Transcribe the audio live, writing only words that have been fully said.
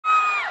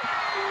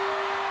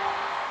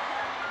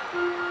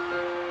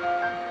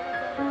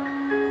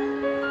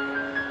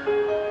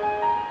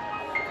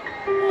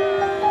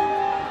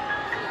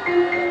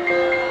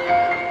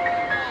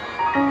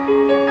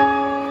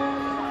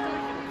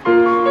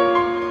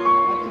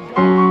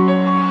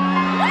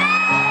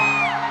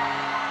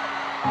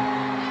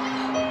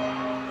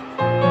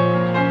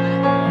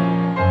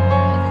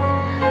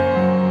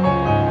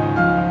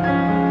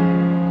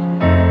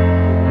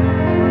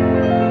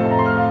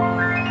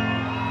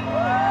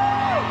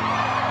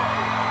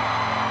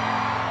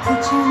Put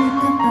your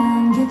makeup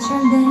on, get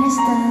your nails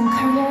done,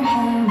 curl your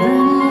hair,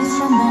 burn it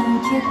somebody,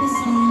 keep it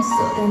slim,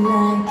 so they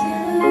like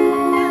you.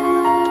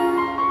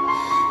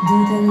 Do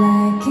they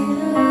like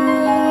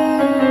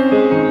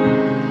you?